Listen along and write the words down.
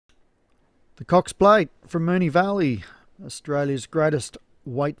The Cox Plate from Moonee Valley, Australia's greatest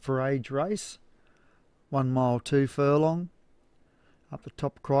weight for age race. 1 mile 2 furlong. Up the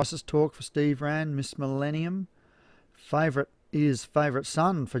top, Crisis Talk for Steve Rand, Miss Millennium. Favourite is Favourite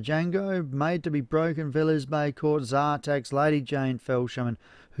Son for Django. Made to be Broken, Villiers Bay Court, Zartax, Lady Jane Felsham, and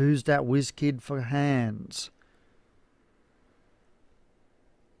Who's That Whiz Kid for Hands.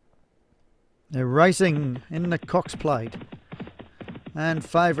 They're racing in the Cox Plate. And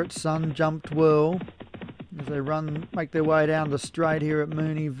Favourite Son jumped well as they make their way down the straight here at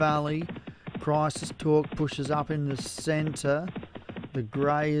Moonee Valley. Crisis Talk pushes up in the centre. The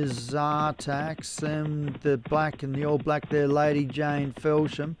grey is Zartax, and the black and the all black there, Lady Jane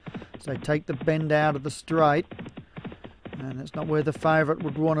Felsham. So they take the bend out of the straight, and it's not where the favourite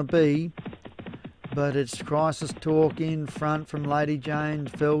would want to be, but it's Crisis Talk in front from Lady Jane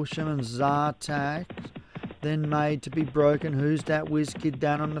Felsham and Zartax. Then Made to be Broken, Who's That Whiz Kid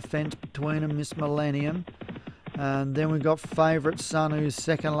down on the fence between them, Miss Millennium. And then we've got Favourite Son, who's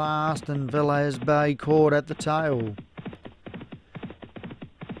second last, and Villiers Bay Court at the tail.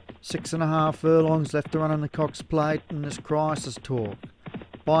 6.5 furlongs left to run on the Cox Plate, and this Crisis Talk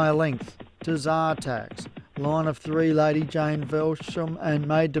by a length to Zartax. Line of 3, Lady Jane Felsham and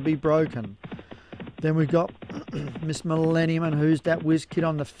Made to be Broken. Then we've got Miss Millennium and Who's That Whiz Kid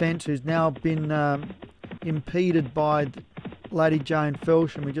on the fence, who's now been impeded by Lady Jane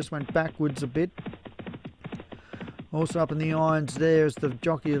Felsham. We just went backwards a bit. Also up in the irons there is the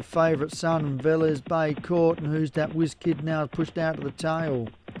jockey of Favourite Son and Villiers Bay Court, and Who's That Whiz Kid now pushed out to the tail.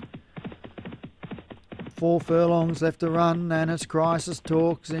 4 furlongs left to run, and it's Crisis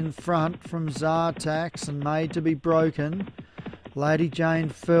Talks in front from Zartax and Made to be Broken. Lady Jane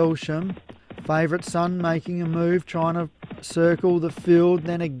Felsham. Favourite Son making a move, trying to circle the field,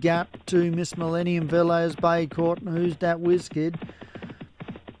 then a gap to Miss Millennium, Villiers Bay Court, and Who's That Whiz Kid.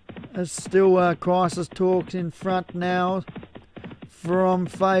 There's still Crisis Talks in front now from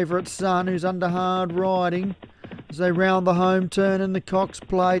Favourite Son, who's under hard riding as they round the home turn in the Cox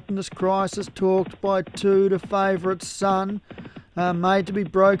Plate, and this Crisis Talks by 2 to Favourite Son. Made to be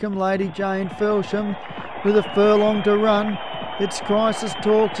Broken, Lady Jane Felsham with a furlong to run. It's Crisis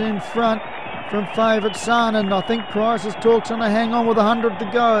Talks in front from Favourite Son, and I think Crisis Talks on a hang on with 100 to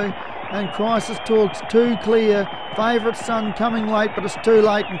go, and Crisis Talks 2 clear. Favourite Son coming late, but it's too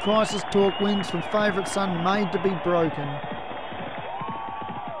late, and Crisis Talk wins from Favourite Son, Made to be Broken.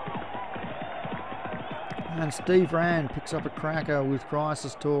 And Steve Rand picks up a cracker with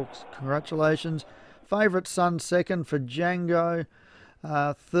Crisis Talks. Congratulations. Favourite Son second for Django.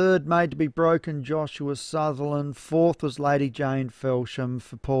 Third, Made to be Broken, Joshua Sutherland. Fourth was Lady Jane Felsham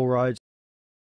for Paul Rhodes.